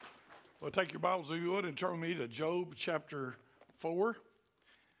Well, take your Bibles, if you would, and turn with me to Job chapter 4.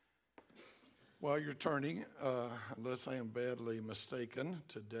 While you're turning, unless I am badly mistaken,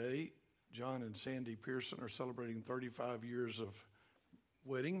 today John and Sandy Pearson are celebrating 35 years of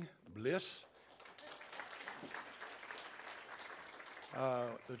wedding bliss.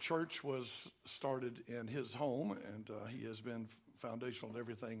 The church was started in his home, and he has been foundational to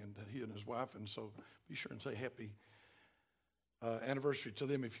everything, and he and his wife, and so be sure and say happy anniversary to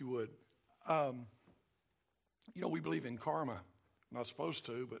them if you would. We believe in karma. Not supposed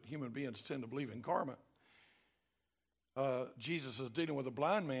to, but human beings tend to believe in karma. Jesus is dealing with a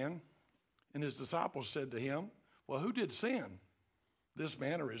blind man, and his disciples said to him, well, who did sin, this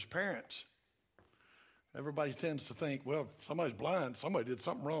man or his parents? Everybody tends to think, well, somebody's blind, somebody did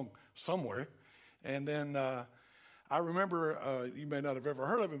something wrong somewhere. And then I remember, you may not have ever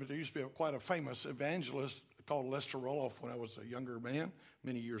heard of him, but there used to be quite a famous evangelist called Lester Roloff when I was a younger man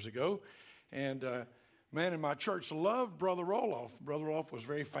many years ago. And man in my church loved Brother Roloff. Brother Roloff was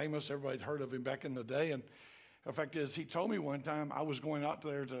very famous. Everybody had heard of him back in the day. And the fact is, he told me one time I was going out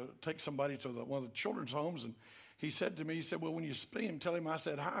there to take somebody to one of the children's homes. And he said to me, well, when you see him, tell him I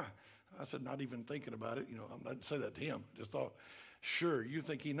said hi. I said, not even thinking about it. I didn't say that to him. Just thought, sure, you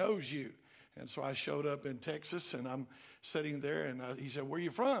think he knows you. And so I showed up in Texas, and I'm sitting there, and he said, where are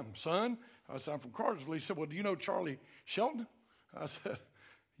you from, son? I said, I'm from Cartersville. He said, well, do you know Charlie Shelton? I said,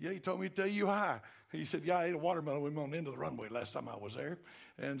 yeah, he told me to tell you hi. He said, yeah, I ate a watermelon with him on the end of the runway last time I was there.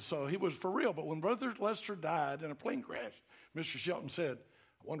 And so he was for real. But when Brother Lester died in a plane crash, Mr. Shelton said,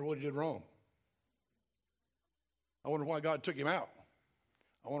 I wonder what he did wrong. I wonder why God took him out.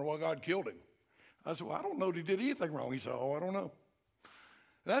 I wonder why God killed him. I said, well, I don't know that he did anything wrong. He said, I don't know.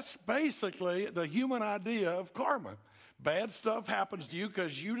 That's basically the human idea of karma. Bad stuff happens to you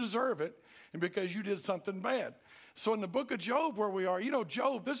because you deserve it and because you did something bad. So in the book of Job where we are,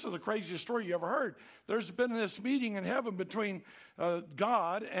 Job, this is the craziest story you ever heard. There's been this meeting in heaven between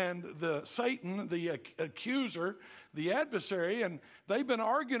God and Satan, the accuser, the adversary, and they've been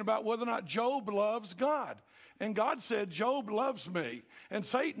arguing about whether or not Job loves God. And God said, Job loves me. And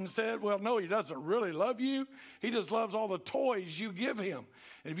Satan said, well, no, he doesn't really love you. He just loves all the toys you give him.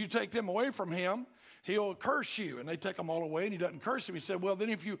 And if you take them away from him, he'll curse you. And they take them all away, and he doesn't curse him. He said, well,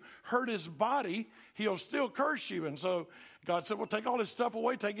 then if you hurt his body, he'll still curse you. And so God said, well, take all his stuff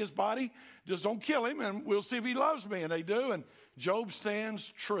away, take his body, just don't kill him, and we'll see if he loves me. And they do, and Job stands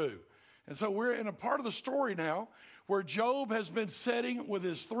true. And so we're in a part of the story now where Job has been sitting with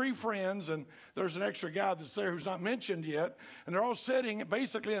his three friends, and there's an extra guy that's there who's not mentioned yet, and they're all sitting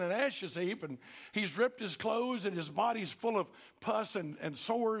basically in an ashes heap, and he's ripped his clothes, and his body's full of pus and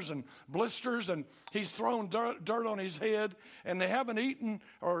sores and blisters, and he's thrown dirt on his head, and they haven't eaten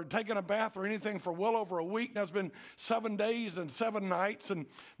or taken a bath or anything for well over a week. Now it's been 7 days and 7 nights, and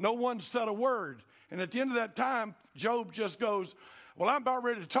no one said a word. And at the end of that time, Job just goes, well, I'm about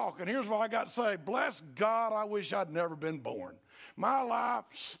ready to talk, and here's what I got to say. Bless God, I wish I'd never been born. My life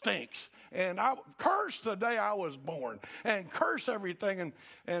stinks, and I curse the day I was born, and curse everything.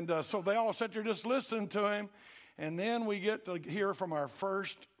 And so they all sat there just listening to him, and then we get to hear from our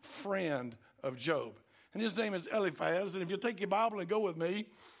first friend of Job, and his name is Eliphaz. And if you take your Bible and go with me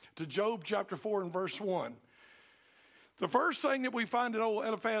to Job chapter 4 and verse 1. The first thing that we find that old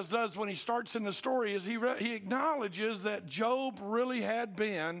Eliphaz does when he starts in the story is he acknowledges that Job really had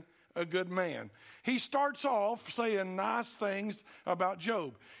been a good man. He starts off saying nice things about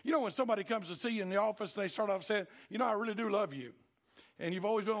Job. When somebody comes to see you in the office, they start off saying, I really do love you. And you've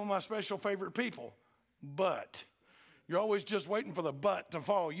always been one of my special favorite people. But you're always just waiting for the but to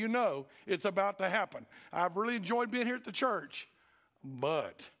fall. It's about to happen. I've really enjoyed being here at the church.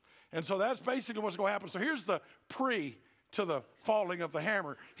 But. And so that's basically what's going to happen. So here's the to the falling of the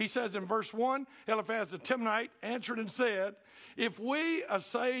hammer. He says in verse 1, Eliphaz the Temanite answered and said, if we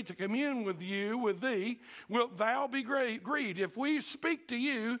essay to commune with thee, wilt thou be grieved? If we speak to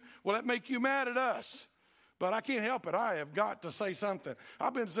you, will that make you mad at us? But I can't help it. I have got to say something.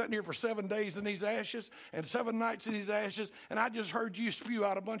 I've been sitting here for 7 days in these ashes and 7 nights in these ashes, and I just heard you spew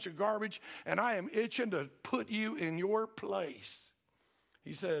out a bunch of garbage, and I am itching to put you in your place.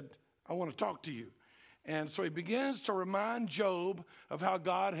 He said, I want to talk to you. And so he begins to remind Job of how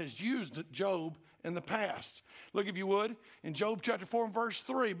God has used Job in the past. Look, if you would, in Job chapter 4 and verse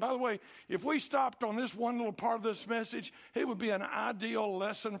 3. By the way, if we stopped on this one little part of this message, it would be an ideal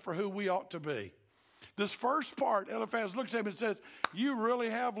lesson for who we ought to be. This first part, Eliphaz looks at him and says, you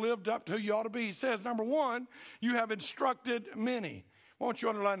really have lived up to who you ought to be. He says, number one, you have instructed many. Won't you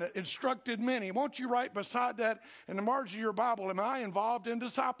underline that? Instructed many. Won't you write beside that in the margin of your Bible, am I involved in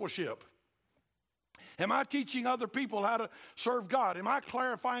discipleship? Am I teaching other people how to serve God? Am I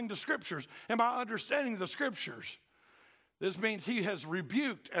clarifying the Scriptures? Am I understanding the Scriptures? This means he has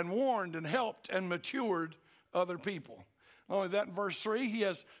rebuked and warned and helped and matured other people. Not only that, in verse 3, he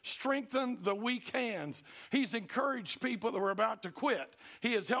has strengthened the weak hands. He's encouraged people that were about to quit.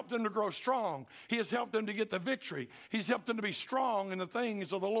 He has helped them to grow strong. He has helped them to get the victory. He's helped them to be strong in the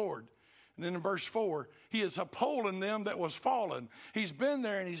things of the Lord. And then in verse 4, he is upholding them that was fallen. He's been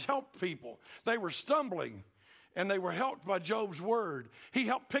there and he's helped people. They were stumbling and they were helped by Job's word. He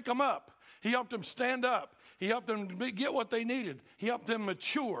helped pick them up. He helped them stand up. He helped them get what they needed. He helped them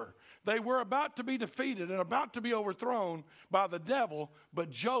mature. They were about to be defeated and about to be overthrown by the devil,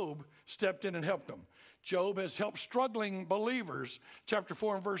 but Job stepped in and helped them. Job has helped struggling believers. Chapter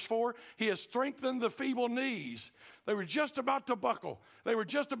 4 and verse 4, he has strengthened the feeble knees. They were just about to buckle. They were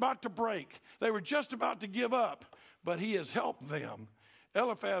just about to break. They were just about to give up, but he has helped them.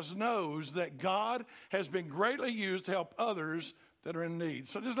 Eliphaz knows that God has been greatly used to help others that are in need.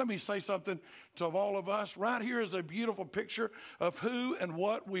 So just let me say something to all of us. Right here is a beautiful picture of who and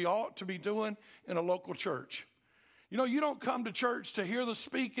what we ought to be doing in a local church. You know, you don't come to church to hear the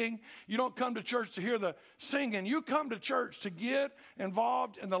speaking. You don't come to church to hear the singing. You come to church to get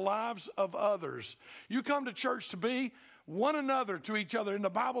involved in the lives of others. You come to church to be one another to each other. In the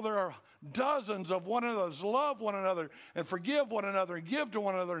Bible, there are dozens of one another's. Love one another and forgive one another and give to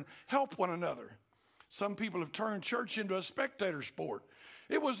one another and help one another. Some people have turned church into a spectator sport.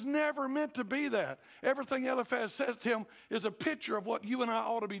 It was never meant to be that. Everything Eliphaz says to him is a picture of what you and I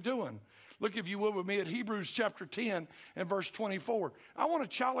ought to be doing. Look, if you will, with me at Hebrews chapter 10 and verse 24. I want to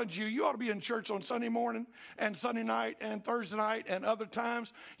challenge you. You ought to be in church on Sunday morning and Sunday night and Thursday night and other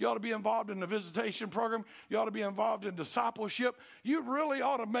times. You ought to be involved in the visitation program. You ought to be involved in discipleship. You really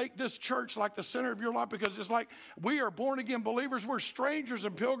ought to make this church like the center of your life, because it's like we are born-again believers. We're strangers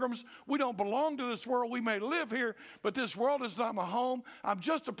and pilgrims. We don't belong to this world. We may live here, but this world is not my home. I'm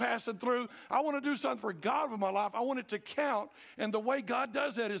just a passing through. I want to do something for God with my life. I want it to count. And the way God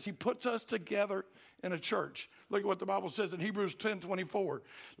does that is he puts us together in a church. Look at what the Bible says in Hebrews 10:24.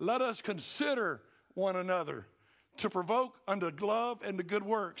 Let us consider one another to provoke unto love and to good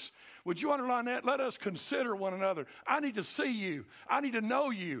works. Would you underline that? Let us consider one another. I need to see you. I need to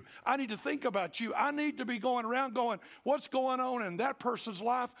know you. I need to think about you. I need to be going around going, what's going on in that person's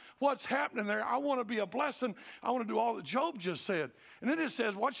life? What's happening there? I want to be a blessing. I want to do all that Job just said. And then it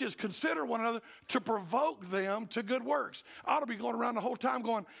says, watch this, consider one another to provoke them to good works. I ought to be going around the whole time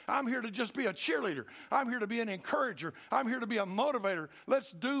going, I'm here to just be a cheerleader. I'm here to be an encourager. I'm here to be a motivator.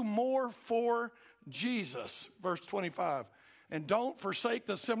 Let's do more for Jesus. Verse 25. And don't forsake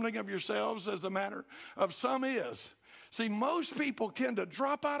the assembling of yourselves, as the manner of some is. See, most people tend to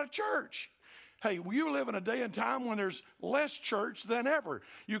drop out of church. Hey, you live in a day and time when there's less church than ever.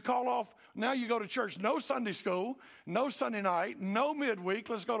 You call off, now you go to church, no Sunday school, no Sunday night, no midweek.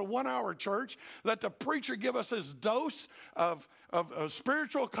 Let's go to 1 hour church. Let the preacher give us his dose of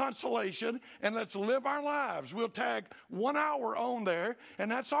spiritual consolation, and let's live our lives. We'll tag 1 hour on there,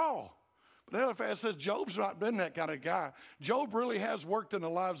 and that's all. But Eliphaz says Job's not been that kind of guy. Job really has worked in the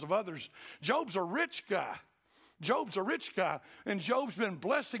lives of others. Job's a rich guy. Job's a rich guy, and Job's been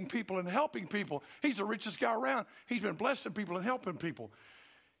blessing people and helping people. He's the richest guy around. He's been blessing people and helping people.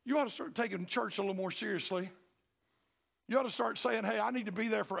 You ought to start taking church a little more seriously. You ought to start saying, hey, I need to be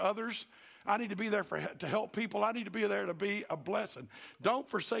there for others. I need to be there to help people. I need to be there to be a blessing. Don't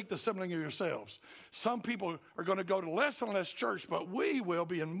forsake the assembling of yourselves. Some people are going to go to less and less church, but we will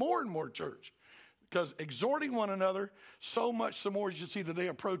be in more and more church. Because exhorting one another so much the more as you see the day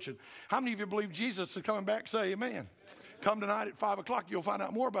approaching. How many of you believe Jesus is coming back? Say amen. Come tonight at 5 o'clock. You'll find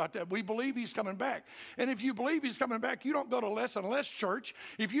out more about that. We believe he's coming back. And if you believe he's coming back, you don't go to less and less church.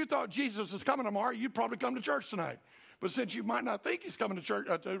 If you thought Jesus is coming tomorrow, you'd probably come to church tonight. But since you might not think he's coming to church,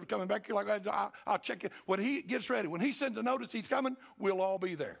 coming back, you're like, I'll check it. When he gets ready, when he sends a notice he's coming, we'll all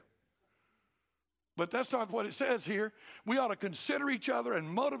be there. But that's not what it says here. We ought to consider each other and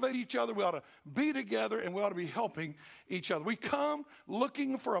motivate each other. We ought to be together, and we ought to be helping each other. We come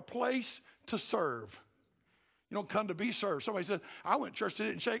looking for a place to serve. You don't come to be served. Somebody said, I went to church that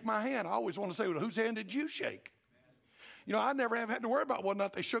didn't shake my hand. I always want to say, well, whose hand did you shake? You know, I never have had to worry about whether or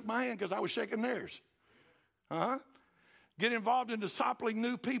not they shook my hand because I was shaking theirs. Get involved in discipling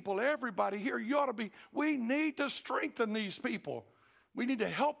new people. Everybody here, you ought to be. We need to strengthen these people. We need to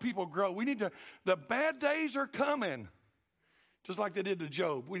help people grow. The bad days are coming. Just like they did to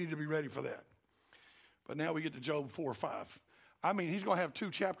Job. We need to be ready for that. But now we get to Job 4 or 5. I mean, he's going to have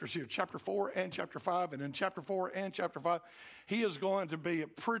 2 chapters here, chapter 4 and chapter 5. And in chapter 4 and chapter 5, he is going to be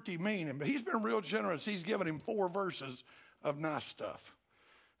pretty mean. And he's been real generous. He's given him 4 verses of nice stuff.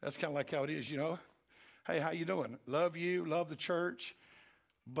 That's kind of like how it is, you know. Hey, how you doing? Love you, love the church.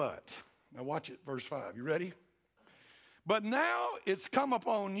 But, now watch it, verse 5. You ready? But now it's come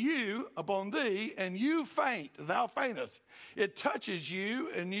upon you, upon thee, and you faint, thou faintest. It touches you,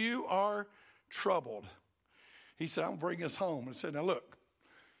 and you are troubled. He said, I'm going to bring this home. And said, now look,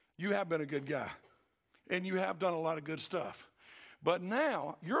 you have been a good guy, and you have done a lot of good stuff. But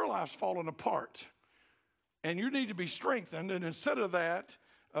now your life's fallen apart, and you need to be strengthened. And instead of that,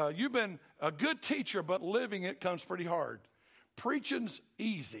 you've been a good teacher, but living it comes pretty hard. Preaching's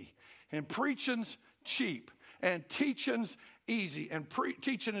easy, and preaching's cheap. And teaching's easy, and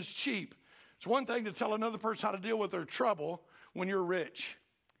teaching is cheap. It's one thing to tell another person how to deal with their trouble when you're rich.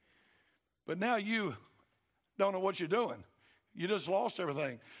 But now you don't know what you're doing. You just lost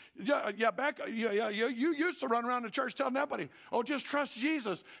everything. You used to run around the church telling everybody, oh, just trust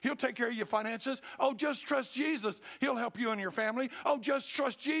Jesus. He'll take care of your finances. Oh, just trust Jesus. He'll help you and your family. Oh, just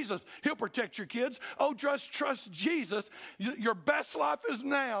trust Jesus. He'll protect your kids. Oh, just trust Jesus. Your best life is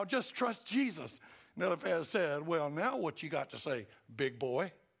now. Just trust Jesus. And Eliphaz said, well, now what you got to say, big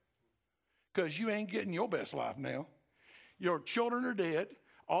boy? Because you ain't getting your best life now. Your children are dead.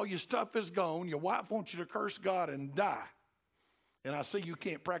 All your stuff is gone. Your wife wants you to curse God and die. And I see you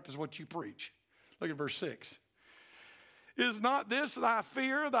can't practice what you preach. Look at verse 6. Is not this thy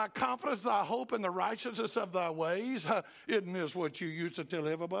fear, thy confidence, thy hope in the righteousness of thy ways? Isn't this what you used to tell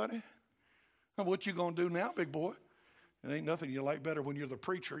everybody? What you going to do now, big boy? It ain't nothing you like better when you're the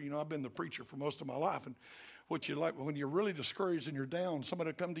preacher. You know, I've been the preacher for most of my life. And what you like when you're really discouraged and you're down, somebody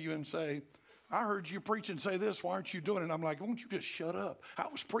will come to you and say, I heard you preach and say this. Why aren't you doing it? And I'm like, won't you just shut up? I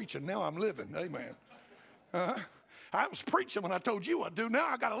was preaching. Now I'm living. Amen. I was preaching when I told you what to do. Now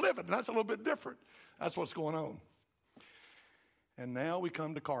I got to live it. And that's a little bit different. That's what's going on. And now we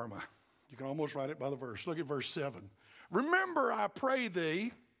come to karma. You can almost write it by the verse. Look at verse 7. Remember, I pray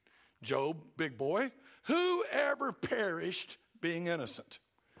thee, Job, big boy, whoever perished being innocent.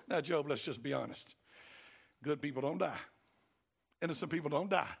 Now, Job, let's just be honest. Good people don't die. Innocent people don't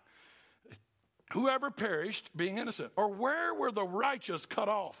die. Whoever perished being innocent. Or where were the righteous cut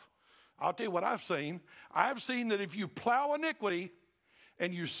off? I'll tell you what I've seen. I've seen that if you plow iniquity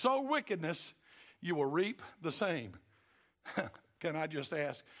and you sow wickedness, you will reap the same. Can I just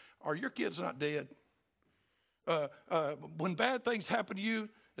ask, are your kids not dead? When bad things happen to you,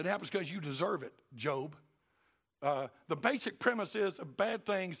 it happens because you deserve it, Job. The basic premise is bad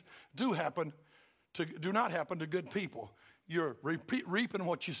things do not happen to good people. You're reaping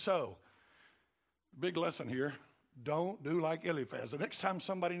what you sow. Big lesson here. Don't do like Eliphaz. The next time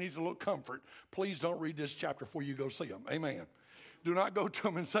somebody needs a little comfort, please don't read this chapter before you go see them. Amen. Do not go to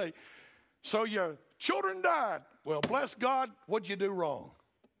them and say, so your children died. Well, bless God, what'd you do wrong?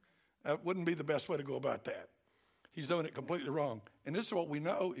 That wouldn't be the best way to go about that. He's doing it completely wrong. And this is what we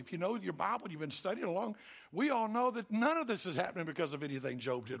know. If you know your Bible, you've been studying along, we all know that none of this is happening because of anything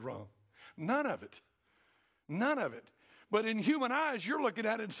Job did wrong. None of it. None of it. But in human eyes, you're looking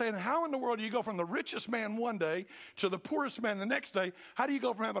at it and saying, how in the world do you go from the richest man one day to the poorest man the next day? How do you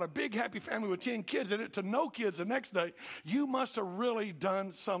go from having a big, happy family with 10 kids in it to no kids the next day? You must have really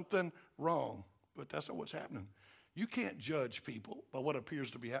done something wrong. But that's not what's happening. You can't judge people by what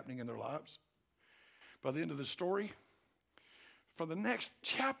appears to be happening in their lives. By the end of the story, for the next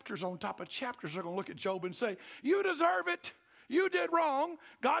chapters on top of chapters, they're going to look at Job and say, you deserve it. You did wrong.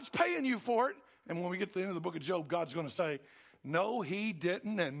 God's paying you for it. And when we get to the end of the book of Job, God's going to say, no, he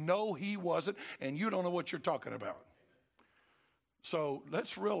didn't, and no, he wasn't, and you don't know what you're talking about. So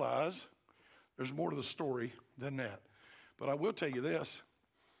let's realize there's more to the story than that. But I will tell you this,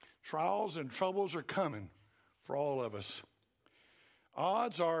 trials and troubles are coming for all of us.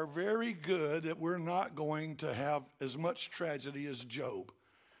 Odds are very good that we're not going to have as much tragedy as Job.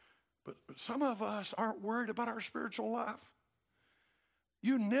 But some of us aren't worried about our spiritual life.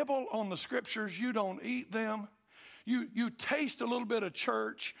 You nibble on the scriptures, you don't eat them. You taste a little bit of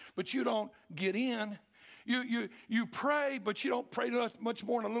church, but you don't get in. You pray, but you don't pray much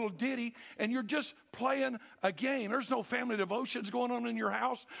more than a little ditty, and you're just playing a game. There's no family devotions going on in your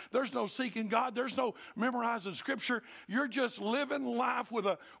house. There's no seeking God. There's no memorizing scripture. You're just living life with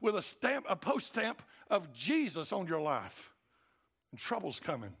a stamp, a post stamp of Jesus on your life. And trouble's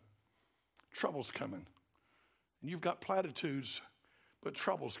coming. Trouble's coming. And you've got platitudes, but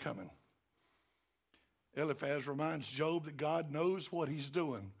trouble's coming. Eliphaz reminds Job that God knows what he's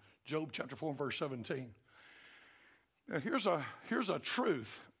doing. Job chapter 4 verse 17. Now here's a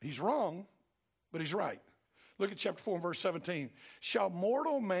truth. He's wrong, but he's right. Look at chapter 4 verse 17. Shall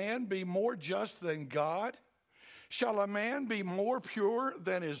mortal man be more just than God? Shall a man be more pure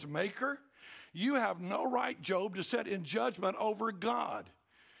than his maker? You have no right, Job, to sit in judgment over God.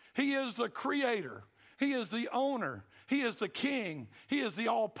 He is the creator. He is the owner. He is the king. He is the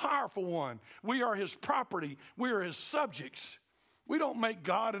all-powerful one. We are his property. We are his subjects. We don't make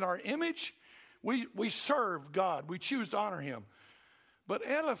God in our image. We serve God. We choose to honor him. But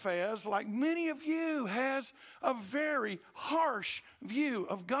Eliphaz, like many of you, has a very harsh view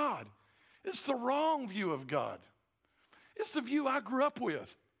of God. It's the wrong view of God. It's the view I grew up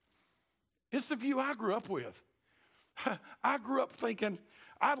with. It's the view I grew up with. I grew up thinking,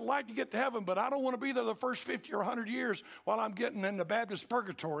 I'd like to get to heaven, but I don't want to be there the first 50 or 100 years while I'm getting in the Baptist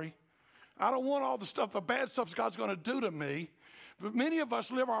purgatory. I don't want all the stuff, the bad stuff God's going to do to me. But many of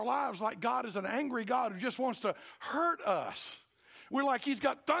us live our lives like God is an angry God who just wants to hurt us. We're like he's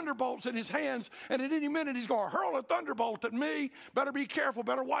got thunderbolts in his hands, and at any minute he's going to hurl a thunderbolt at me. Better be careful.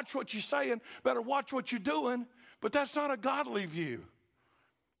 Better watch what you're saying. Better watch what you're doing. But that's not a godly view.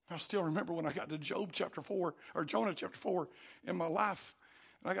 I still remember when I got to Jonah chapter 4 in my life.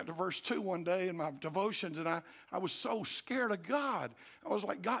 And I got to verse 2 one day in my devotions, and I was so scared of God. I was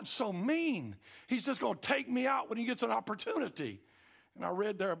like, God's so mean. He's just going to take me out when he gets an opportunity. And I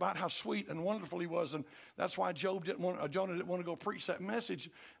read there about how sweet and wonderful he was, and that's why Jonah didn't want to go preach that message.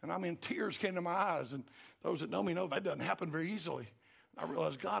 And I mean, tears came to my eyes. And those that know me know that doesn't happen very easily. I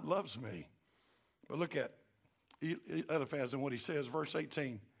realized God loves me. But look at Eliphaz and what he says, verse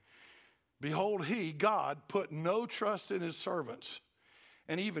 18. Behold, he, God, put no trust in his servants,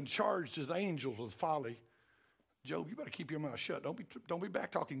 and even charged his angels with folly. Job, you better keep your mouth shut. Don't be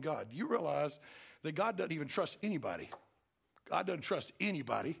back-talking God. You realize that God doesn't even trust anybody. God doesn't trust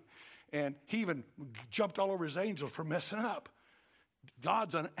anybody. And he even jumped all over his angels for messing up.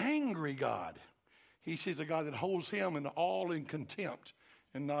 God's an angry God. He sees a God that holds him all in contempt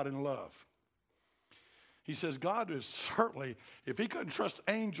and not in love. He says God is certainly, if he couldn't trust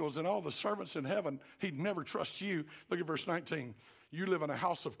angels and all the servants in heaven, he'd never trust you. Look at verse 19. You live in a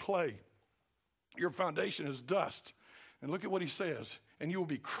house of clay. Your foundation is dust. And look at what he says. And you will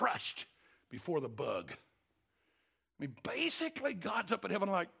be crushed before the bug. I mean, basically, God's up in heaven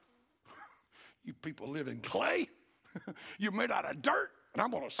like, you people live in clay. You're made out of dirt. And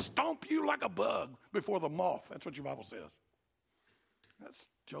I'm going to stomp you like a bug before the moth. That's what your Bible says. That's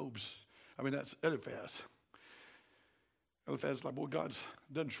that's Eliphaz. Eliphaz is like, well, God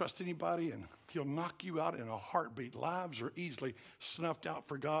doesn't trust anybody, and he'll knock you out in a heartbeat. Lives are easily snuffed out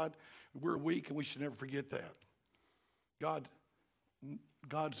for God. We're weak, and we should never forget that.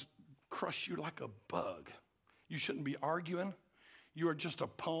 God's crushed you like a bug. You shouldn't be arguing. You are just a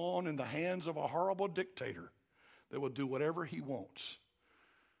pawn in the hands of a horrible dictator that will do whatever he wants.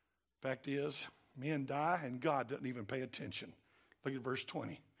 Fact is, men die, and God doesn't even pay attention. Look at verse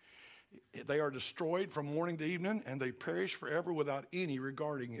 20. They are destroyed from morning to evening, and they perish forever without any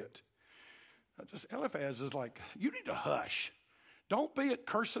regarding it. Now, just Eliphaz is like, you need to hush. Don't be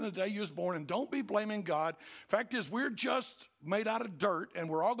cursing the day you was born, and don't be blaming God. Fact is, we're just made out of dirt, and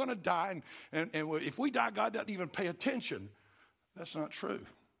we're all going to die. And if we die, God doesn't even pay attention. That's not true.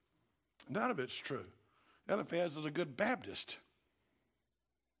 None of it's true. Eliphaz is a good Baptist.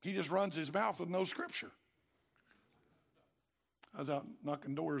 He just runs his mouth with no scripture. I was out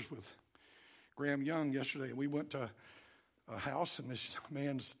knocking doors with Graham Young yesterday, and we went to a house, and this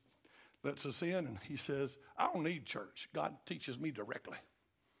man lets us in, and he says, I don't need church. God teaches me directly.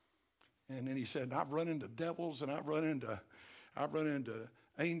 And then he said, I've run into devils, and I've run into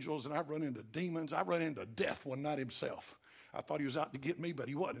angels, and I've run into demons. I've run into death one night himself. I thought he was out to get me, but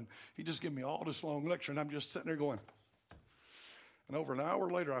he wasn't. He just gave me all this long lecture, and I'm just sitting there going. And over an hour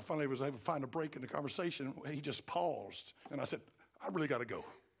later, I finally was able to find a break in the conversation. He just paused, and I said, I really got to go.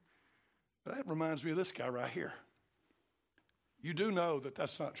 But that reminds me of this guy right here. You do know that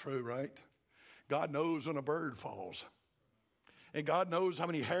that's not true, right? God knows when a bird falls. And God knows how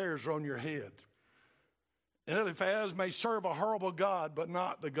many hairs are on your head. And Eliphaz may serve a horrible God, but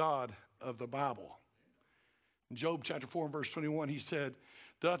not the God of the Bible. In Job chapter 4 and verse 21, he said,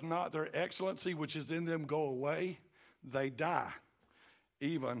 doth not their excellency which is in them go away? They die,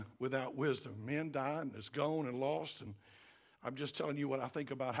 even without wisdom. Men die, and it's gone and lost. And I'm just telling you what I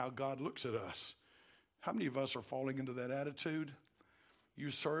think about how God looks at us. How many of us are falling into that attitude? You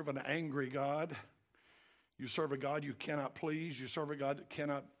serve an angry God. You serve a God you cannot please. You serve a God that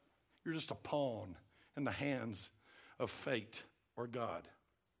cannot, you're just a pawn in the hands of fate or God.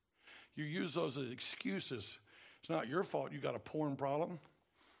 You use those as excuses. It's not your fault you got a porn problem.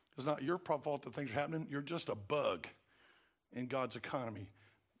 It's not your fault that things are happening. You're just a bug in God's economy.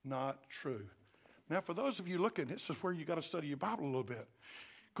 Not true. Now, for those of you looking, this is where you got to study your Bible a little bit.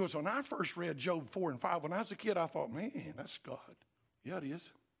 Because when I first read Job 4 and 5, when I was a kid, I thought, man, that's God. Yeah, it is.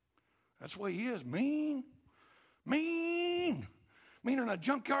 That's the way he is. Mean. Meaning a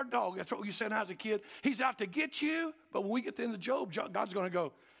junkyard dog. That's what you said when I was a kid. He's out to get you. But when we get to the end of Job, God's going to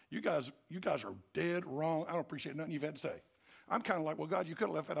go, you guys are dead wrong. I don't appreciate nothing you've had to say. I'm kind of like, well, God, you could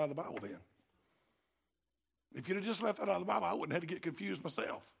have left that out of the Bible then. If you'd have just left that out of the Bible, I wouldn't have had to get confused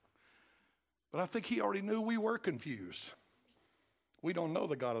myself. But I think he already knew we were confused. We don't know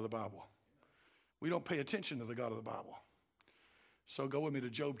the God of the Bible. We don't pay attention to the God of the Bible. So go with me to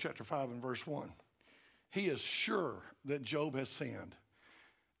Job chapter 5 and verse 1. He is sure that Job has sinned.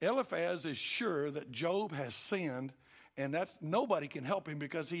 Eliphaz is sure that Job has sinned, and that's nobody can help him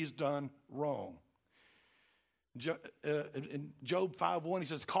because he's done wrong. In Job 5:1, he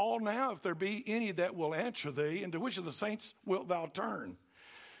says, call now if there be any that will answer thee, and to which of the saints wilt thou turn?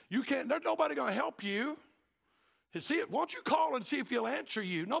 There's nobody going to help you. See, won't you call and see if he'll answer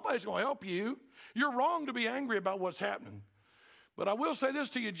you? Nobody's going to help you. You're wrong to be angry about what's happening. But I will say this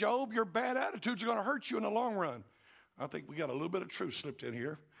to you, Job, your bad attitudes are going to hurt you in the long run. I think we got a little bit of truth slipped in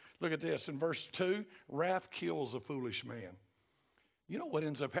here. Look at this in verse 2, wrath kills a foolish man. You know what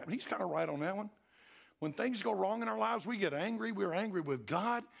ends up happening? He's kind of right on that one. When things go wrong in our lives, we get angry. We're angry with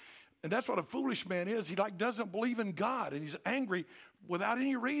God. And that's what a foolish man is. He doesn't believe in God, and he's angry without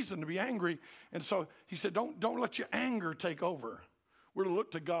any reason to be angry. And so he said, don't let your anger take over. We're to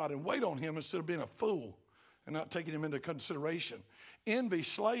look to God and wait on him instead of being a fool and not taking him into consideration. Envy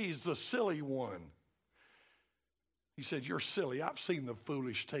slays the silly one. He said, you're silly. I've seen the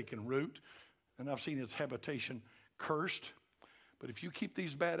foolish taking root, and I've seen his habitation cursed. But if you keep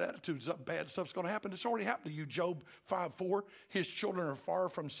these bad attitudes up, bad stuff's going to happen. It's already happened to you. Job 5:4, his children are far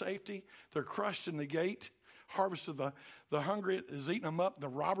from safety. They're crushed in the gate. Harvest of the hungry is eating them up. The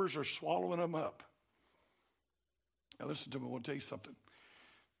robbers are swallowing them up. Now listen to me. I want to tell you something.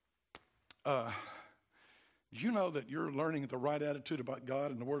 You know that you're learning the right attitude about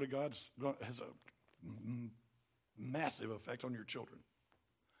God, and the Word of God has a massive effect on your children.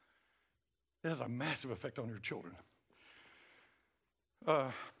 It has a massive effect on your children.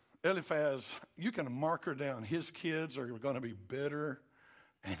 Eliphaz, you can marker down his kids are going to be bitter,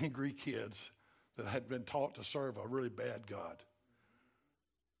 angry kids that had been taught to serve a really bad God.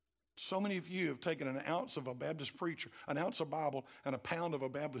 So many of you have taken an ounce of a Baptist preacher, an ounce of Bible, and a pound of a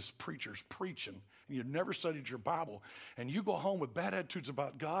Baptist preacher's preaching, and you've never studied your Bible, and you go home with bad attitudes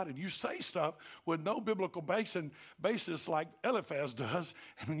about God, and you say stuff with no biblical basis like Eliphaz does,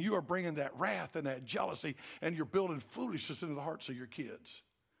 and you are bringing that wrath and that jealousy, and you're building foolishness into the hearts of your kids.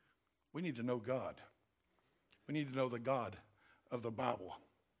 We need to know God. We need to know the God of the Bible.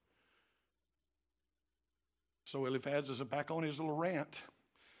 So Eliphaz is back on his little rant.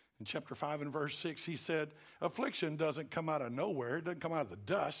 In chapter 5 and verse 6, he said, affliction doesn't come out of nowhere. It doesn't come out of the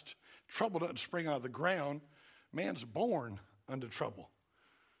dust. Trouble doesn't spring out of the ground. Man's born unto trouble.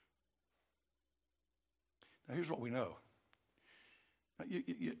 Now, here's what we know.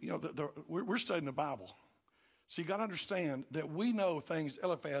 We're studying the Bible. So you got to understand that we know things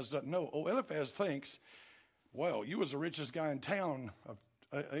Eliphaz doesn't know. Oh, Eliphaz thinks, well, you was the richest guy in town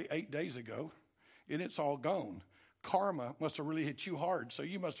 8 days ago, and it's all gone. Karma must have really hit you hard, so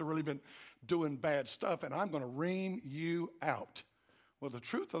you must have really been doing bad stuff, and I'm going to ream you out. Well, the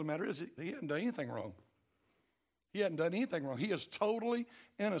truth of the matter is he hadn't done anything wrong. He hadn't done anything wrong. He is totally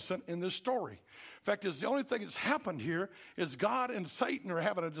innocent in this story. In fact, the only thing that's happened here is God and Satan are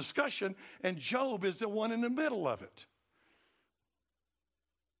having a discussion, and Job is the one in the middle of it.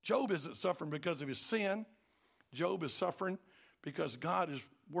 Job isn't suffering because of his sin. Job is suffering because God is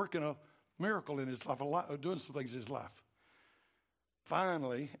working a miracle in his life, doing some things in his life.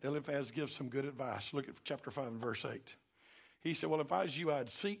 Finally, Eliphaz gives some good advice. Look at chapter 5 and verse 8. He said, well, if I was you, I'd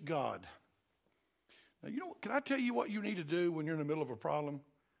seek God. Now, can I tell you what you need to do when you're in the middle of a problem?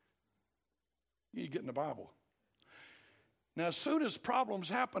 You need to get in the Bible. Now, as soon as problems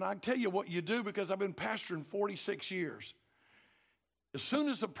happen, I can tell you what you do because I've been pastoring 46 years. As soon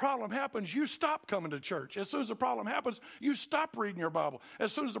as the problem happens, you stop coming to church. As soon as the problem happens, you stop reading your Bible.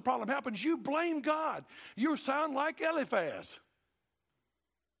 As soon as the problem happens, you blame God. You sound like Eliphaz.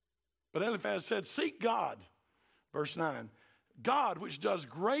 But Eliphaz said, seek God. Verse 9. God, which does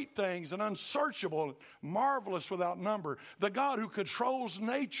great things and unsearchable, marvelous without number. The God who controls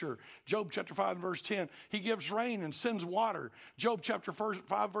nature. Job chapter 5 and verse 10. He gives rain and sends water. Job chapter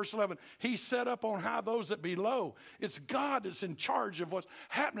 5 verse 11. He set up on high those that be low. It's God that's in charge of what's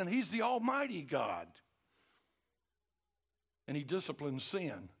happening. He's the almighty God. And he disciplines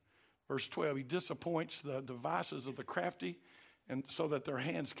sin. Verse 12. He disappoints the devices of the crafty, and so that their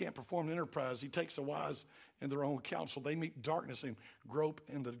hands can't perform the enterprise. He takes the wise in their own counsel. They meet darkness and grope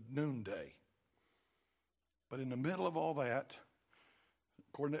in the noonday. But in the middle of all that,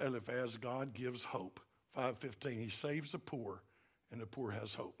 according to Eliphaz, God gives hope. 5:15, he saves the poor and the poor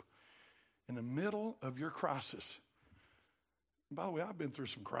has hope. In the middle of your crisis, by the way, I've been through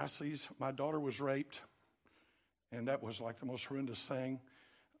some crises. My daughter was raped, and that was like the most horrendous thing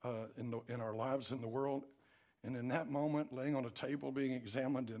in our lives in the world. And in that moment, laying on a table being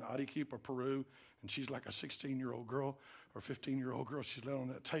examined in Arequipa, Peru, and she's like a 16-year-old girl or 15-year-old girl, she's laying on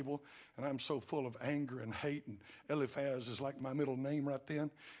that table, and I'm so full of anger and hate, and Eliphaz is like my middle name right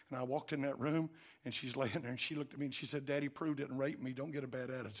then. And I walked in that room, and she's laying there, and she looked at me, and she said, "Daddy, Peru didn't rape me. Don't get a bad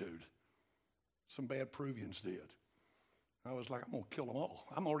attitude. Some bad Peruvians did." I was like, I'm going to kill them all.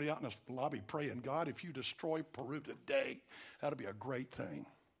 I'm already out in the lobby praying, God, if you destroy Peru today, that'll be a great thing.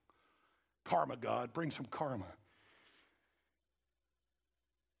 Karma, God, bring some karma.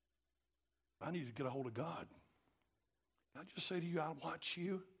 I need to get a hold of God. I just say to you, I watch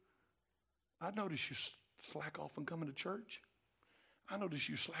you. I notice you slack off on coming to church. I notice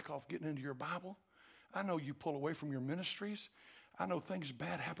you slack off getting into your Bible. I know you pull away from your ministries. I know things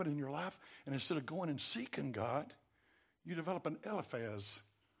bad happen in your life. And instead of going and seeking God, you develop an Eliphaz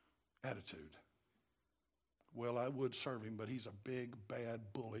attitude. Well, I would serve him, but he's a big, bad,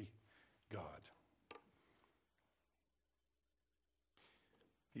 bully God.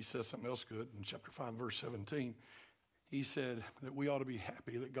 He says something else good in chapter 5, verse 17. He said that we ought to be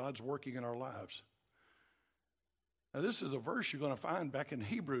happy that God's working in our lives. Now, this is a verse you're going to find back in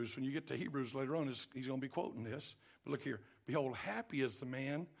Hebrews. When you get to Hebrews later on, he's going to be quoting this. But look here. Behold, happy is the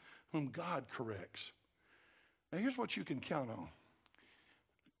man whom God corrects. Now, here's what you can count on.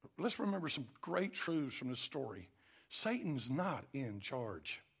 Let's remember some great truths from this story. Satan's not in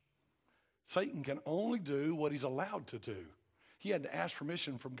charge. Satan can only do what he's allowed to do. He had to ask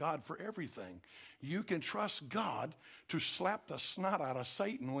permission from God for everything. You can trust God to slap the snot out of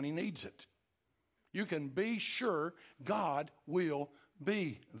Satan when he needs it. You can be sure God will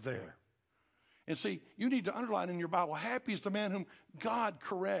be there. And see, you need to underline in your Bible, happy is the man whom God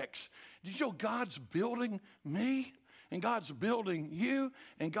corrects. Did you know God's building me? And God's building you?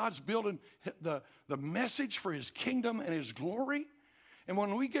 And God's building the message for his kingdom and his glory? And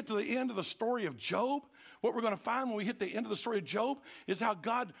when we get to the end of the story of Job, what we're going to find when we hit the end of the story of Job is how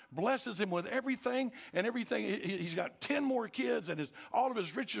God blesses him with everything and everything. He's got 10 more kids, and all of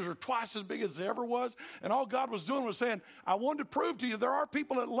his riches are twice as big as they ever was. And all God was doing was saying, I wanted to prove to you there are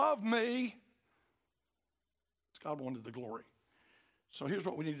people that love me. God wanted the glory. So here's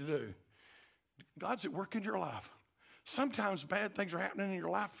what we need to do. God's at work in your life. Sometimes bad things are happening in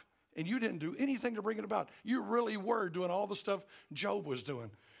your life, and you didn't do anything to bring it about. You really were doing all the stuff Job was doing.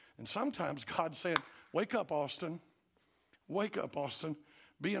 And sometimes God's saying, wake up, Austin. Wake up, Austin.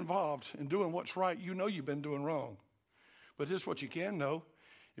 Be involved in doing what's right. You know you've been doing wrong. But here's what you can know.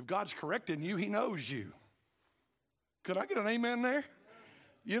 If God's correcting you, he knows you. Could I get an amen there?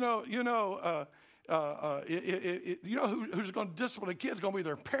 You know who's going to discipline a kid is going to be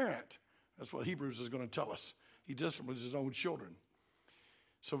their parent. That's what Hebrews is going to tell us. He disciplines his own children.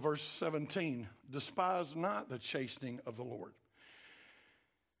 So verse 17, despise not the chastening of the Lord.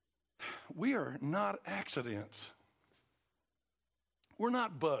 We are not accidents. We're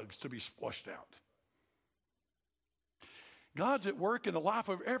not bugs to be squashed out. God's at work in the life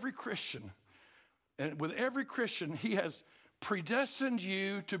of every Christian. And with every Christian, he has predestined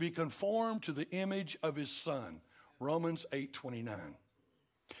you to be conformed to the image of his Son. Romans 8:29.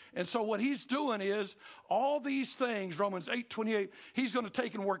 And so what he's doing is all these things, Romans 8:28, he's going to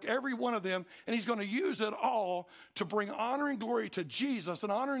take and work every one of them, and he's going to use it all to bring honor and glory to Jesus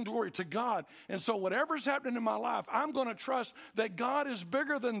and honor and glory to God. And so whatever's happening in my life, I'm going to trust that God is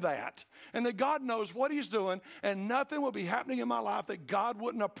bigger than that, and that God knows what he's doing, and nothing will be happening in my life that God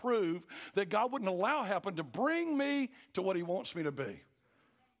wouldn't approve, that God wouldn't allow happen to bring me to what he wants me to be.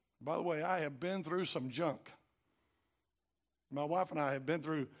 By the way, I have been through some junk. My wife and I have been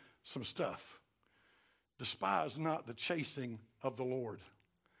through some stuff. Despise not the chasing of the Lord,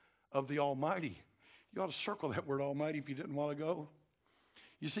 of the Almighty. You ought to circle that word Almighty if you didn't a while ago.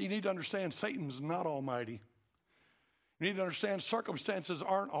 You see, you need to understand Satan's not almighty. You need to understand circumstances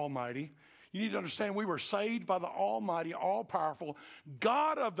aren't almighty. You need to understand we were saved by the almighty, all-powerful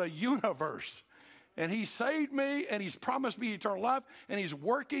God of the universe. And he saved me, and he's promised me eternal life, and he's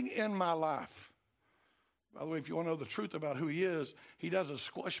working in my life. By the way, if you want to know the truth about who he is, he doesn't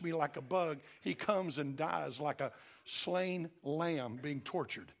squash me like a bug. He comes and dies like a slain lamb being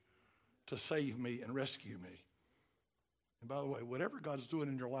tortured to save me and rescue me. And by the way, whatever God's doing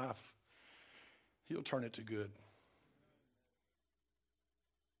in your life, he'll turn it to good.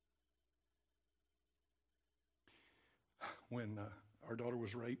 When our daughter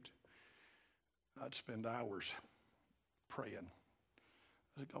was raped, I'd spend hours praying.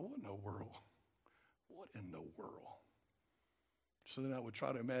 I said, God, what in the world? What in the world? So then I would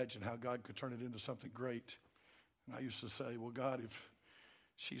try to imagine how God could turn it into something great. And I used to say, well, God, if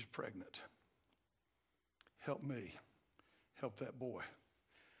she's pregnant, help me, help that boy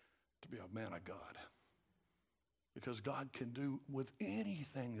to be a man of God. Because God can do with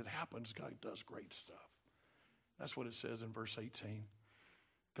anything that happens, God does great stuff. That's what it says in verse 18.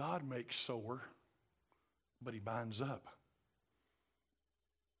 God makes sore, but he binds up.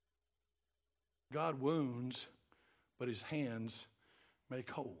 God wounds, but his hands make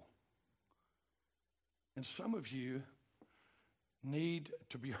whole. And some of you need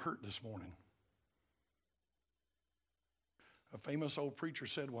to be hurt this morning. A famous old preacher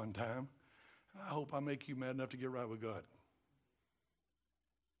said one time, I hope I make you mad enough to get right with God.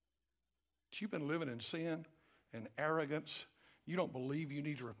 You've been living in sin and arrogance. You don't believe you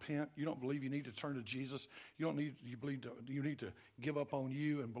need to repent. You don't believe you need to turn to Jesus. You need to give up on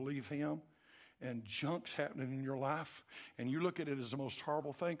you and believe him. And junk's happening in your life, and you look at it as the most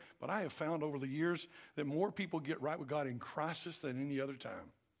horrible thing. But I have found over the years that more people get right with God in crisis than any other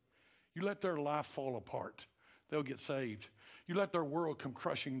time. You let their life fall apart, they'll get saved. You let their world come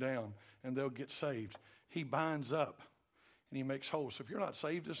crushing down, and they'll get saved. He binds up, and he makes whole. So if you're not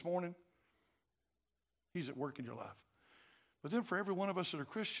saved this morning, he's at work in your life. But then for every one of us that are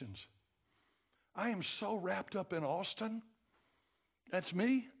Christians, I am so wrapped up in Austin. That's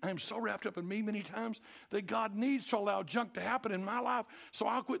me. I'm so wrapped up in me many times that God needs to allow junk to happen in my life so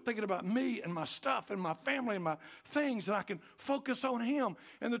I'll quit thinking about me and my stuff and my family and my things, and I can focus on him.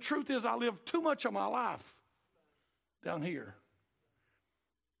 And the truth is, I live too much of my life down here.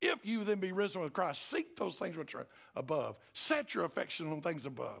 If you then be risen with Christ, seek those things which are above. Set your affection on things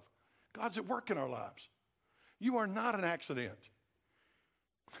above. God's at work in our lives. You are not an accident.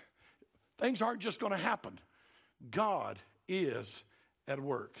 Things aren't just going to happen. God is at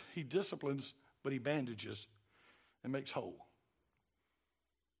work. He disciplines, but he bandages and makes whole.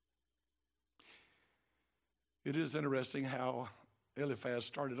 It is interesting how Eliphaz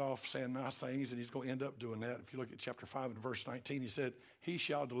started off saying nice things, and he's going to end up doing that. If you look at chapter 5 and verse 19, he said, he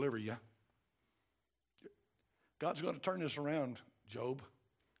shall deliver you. God's going to turn this around, Job.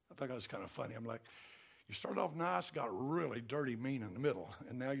 I think that's kind of funny. I'm like, you started off nice, got really dirty, mean in the middle.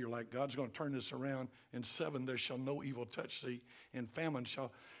 And now you're like, God's going to turn this around. In 7, there shall no evil touch thee. In famine,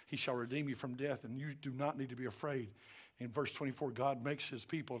 he shall redeem you from death. And you do not need to be afraid. In verse 24, God makes his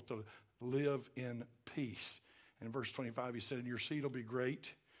people to live in peace. And in verse 25, he said, and your seed will be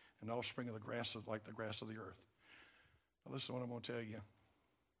great, and the offspring of the grass is like the grass of the earth. Now listen to what I'm going to tell you.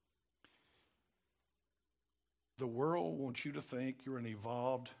 The world wants you to think you're an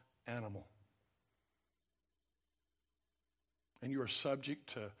evolved animal. And you are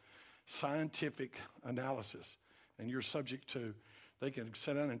subject to scientific analysis. And you're subject to, they can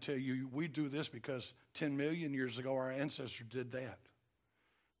sit down and tell you, we do this because 10 million years ago our ancestors did that.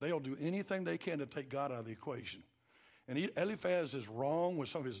 They'll do anything they can to take God out of the equation. And Eliphaz is wrong with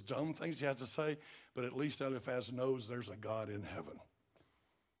some of his dumb things he has to say, but at least Eliphaz knows there's a God in heaven.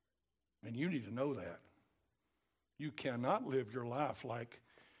 And you need to know that. You cannot live your life like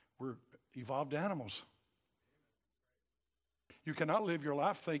we're evolved animals. You cannot live your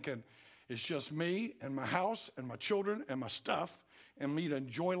life thinking it's just me and my house and my children and my stuff and me to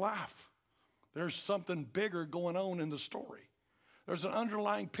enjoy life. There's something bigger going on in the story. There's an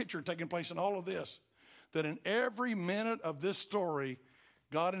underlying picture taking place in all of this, that in every minute of this story,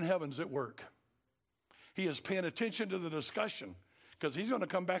 God in heaven's at work. He is paying attention to the discussion because he's going to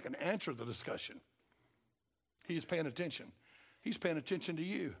come back and answer the discussion. He's paying attention. He's paying attention to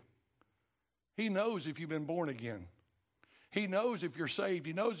you. He knows if you've been born again. He knows if you're saved.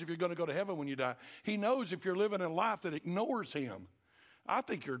 He knows if you're going to go to heaven when you die. He knows if you're living a life that ignores him. I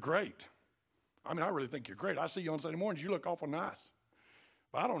think you're great. I mean, I really think you're great. I see you on Sunday mornings. You look awful nice.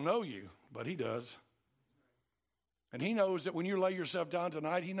 But I don't know you, but he does. And he knows that when you lay yourself down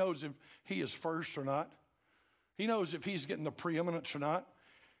tonight, he knows if he is first or not. He knows if he's getting the preeminence or not.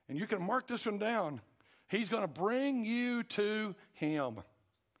 And you can mark this one down. He's going to bring you to him.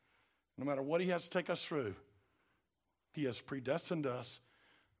 No matter what he has to take us through. He has predestined us,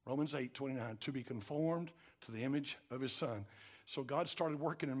 Romans 8:29, to be conformed to the image of his son. So God started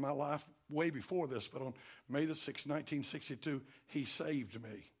working in my life way before this, but on May the 6th, 1962, he saved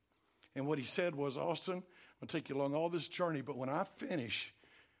me. And what he said was, Austin, I'm going to take you along all this journey, but when I finish,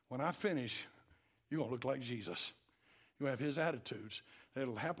 you're going to look like Jesus. You're going to have his attitudes.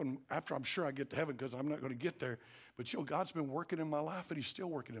 It'll happen after I'm sure I get to heaven because I'm not going to get there. But God's been working in my life, and he's still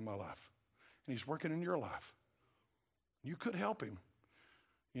working in my life. And he's working in your life. You could help him.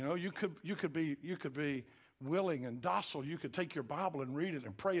 You could be willing and docile. You could take your Bible and read it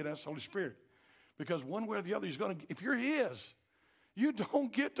and pray and ask the Holy Spirit. Because one way or the other, if you're his, You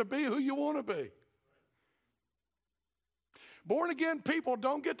don't get to be who you want to be. Born again people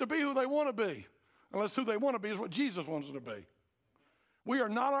don't get to be who they want to be, unless who they want to be is what Jesus wants them to be. We are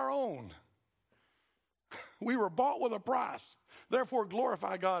not our own. We were bought with a price. Therefore,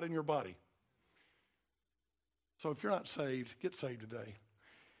 glorify God in your body. So if you're not saved, get saved today.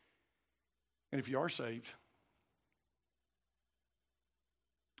 And if you are saved,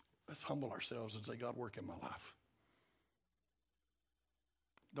 let's humble ourselves and say, God, work in my life.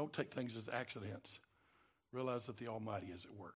 Don't take things as accidents. Realize that the Almighty is at work.